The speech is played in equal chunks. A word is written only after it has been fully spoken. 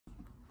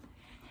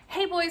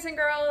Hey boys and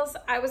girls,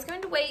 I was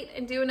going to wait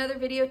and do another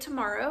video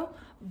tomorrow,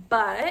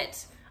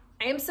 but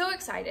I am so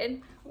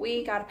excited.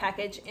 We got a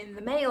package in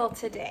the mail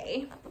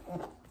today.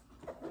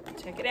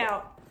 Check it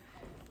out.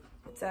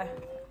 It's a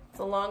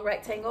long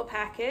rectangle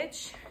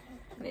package,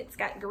 and it's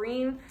got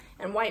green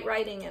and white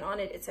writing, and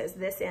on it it says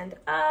 "This End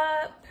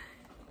Up."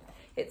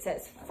 It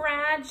says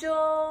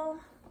 "Fragile."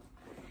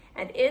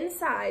 And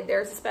inside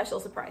there's a special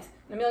surprise.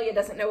 Amelia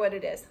doesn't know what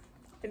it is,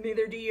 and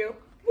neither do you.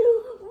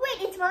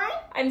 Wait, it's mine?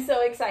 I'm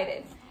so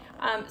excited.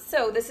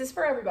 So this is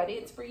for everybody.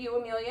 It's for you,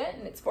 Amelia,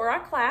 and it's for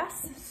our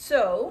class.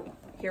 So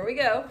here we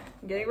go.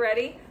 I'm getting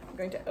ready. I'm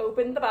going to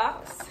open the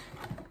box.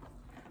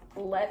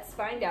 Let's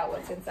find out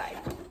what's inside.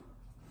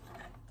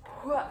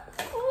 Whoa.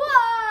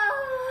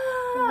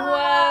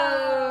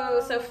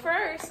 Whoa. So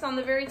first, on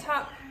the very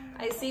top,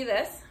 I see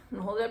this. I'm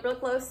gonna hold it up real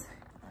close.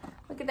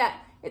 Look at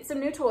that. It's some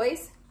new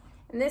toys.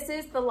 And this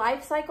is the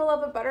life cycle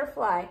of a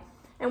butterfly.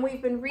 And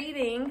we've been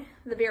reading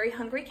The Very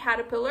Hungry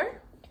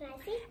Caterpillar. Can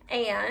I see?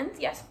 And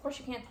yes, of course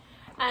you can.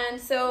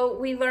 And so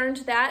we learned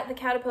that the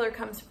caterpillar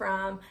comes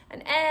from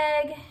an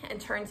egg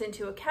and turns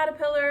into a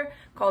caterpillar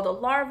called a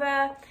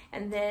larva.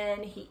 And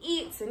then he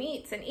eats and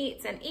eats and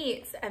eats and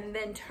eats and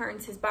then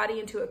turns his body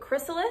into a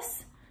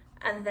chrysalis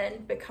and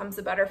then becomes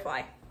a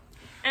butterfly.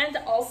 And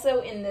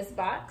also in this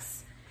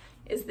box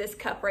is this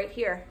cup right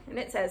here. And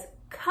it says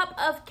 "Cup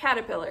of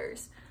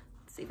Caterpillars."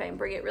 Let's see if I can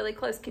bring it really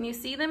close. Can you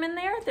see them in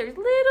there? There's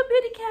little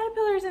bitty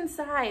caterpillars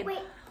inside. Wait,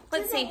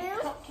 let's see.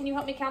 Can you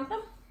help me count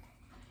them?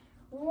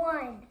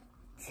 1,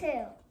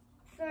 2,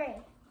 3,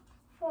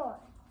 4,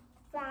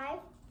 5.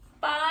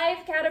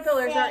 5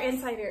 caterpillars are 6.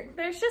 inside here.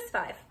 There's just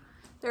 5.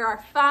 There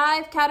are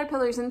 5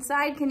 caterpillars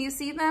inside. Can you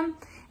see them?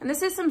 And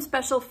this is some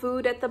special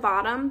food at the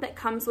bottom that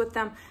comes with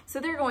them. So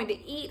they're going to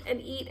eat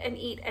and eat and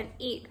eat and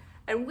eat.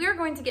 And we're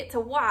going to get to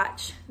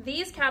watch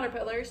these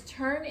caterpillars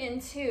turn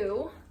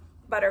into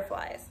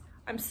butterflies.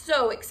 I'm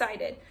so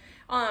excited.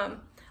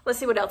 Let's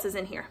see what else is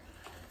in here.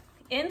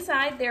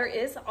 Inside there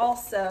is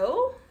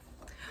also,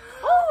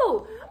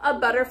 a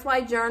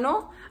butterfly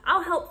journal.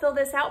 I'll help fill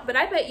this out, but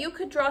I bet you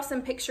could draw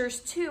some pictures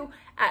too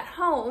at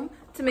home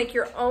to make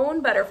your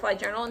own butterfly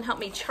journal and help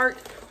me chart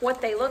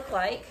what they look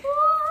like.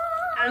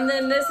 And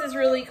then this is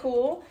really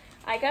cool.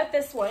 I got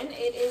this one.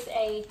 It is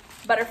a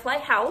butterfly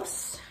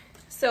house.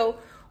 So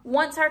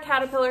once our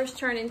caterpillars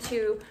turn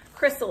into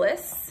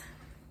chrysalis,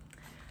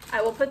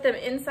 I will put them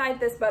inside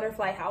this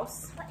butterfly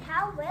house. But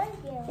how will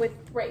you? With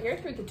right here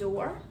through the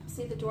door.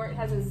 See the door? It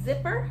has a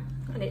zipper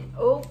and it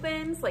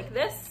opens like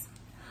this.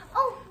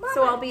 Oh, Mama.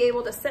 So I'll be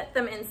able to set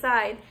them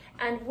inside.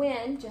 And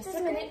when, just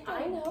a minute,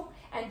 I know.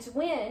 And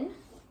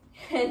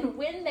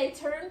when they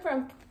turn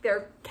from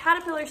their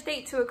caterpillar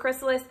state to a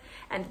chrysalis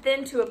and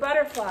then to a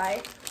butterfly,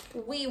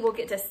 we will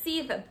get to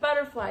see the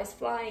butterflies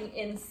flying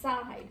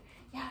inside.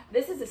 Yeah,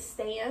 this is a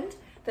stand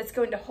that's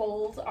going to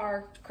hold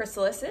our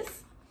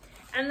chrysalises.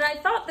 And I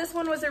thought this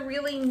one was a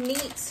really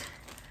neat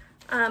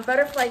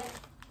butterfly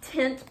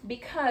tent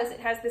because it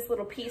has this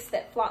little piece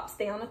that flops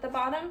down at the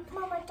bottom.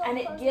 Mama, and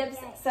it gives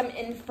some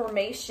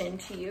information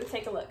to you.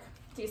 Take a look.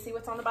 Do you see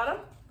what's on the bottom?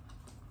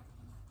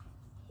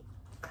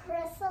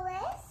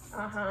 Chrysalis.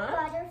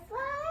 Butterfly.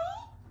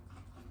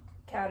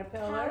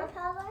 Caterpillar.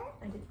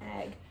 And an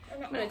egg.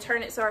 I'm going to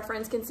turn it so our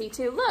friends can see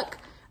too. Look,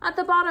 at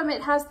the bottom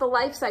it has the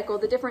life cycle,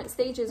 the different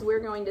stages we're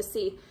going to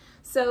see.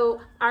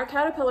 So our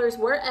caterpillars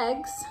were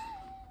eggs,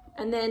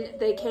 and then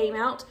they came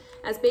out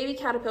as baby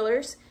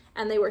caterpillars,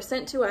 and they were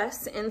sent to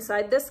us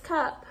inside this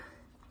cup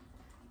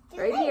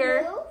right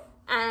here. Move?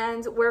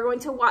 And we're going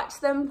to watch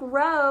them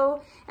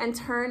grow and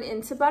turn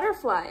into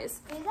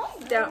butterflies.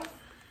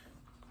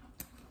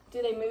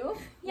 Do they move?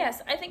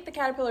 Yes, I think the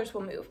caterpillars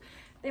will move.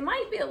 They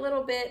might be a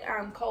little bit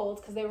cold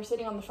because they were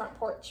sitting on the front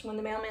porch when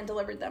the mailman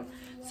delivered them.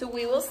 So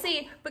we will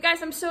see. But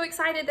guys, I'm so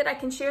excited that I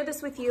can share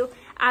this with you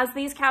as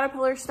these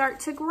caterpillars start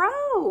to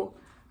grow.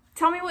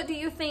 Tell me, what do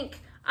you think?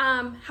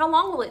 How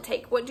long will it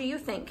take? What do you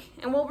think?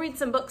 And we'll read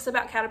some books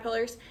about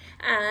caterpillars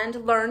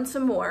and learn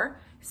some more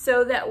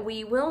so that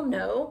we will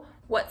know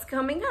what's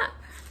coming up.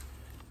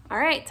 All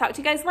right, talk to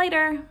you guys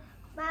later.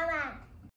 Mama.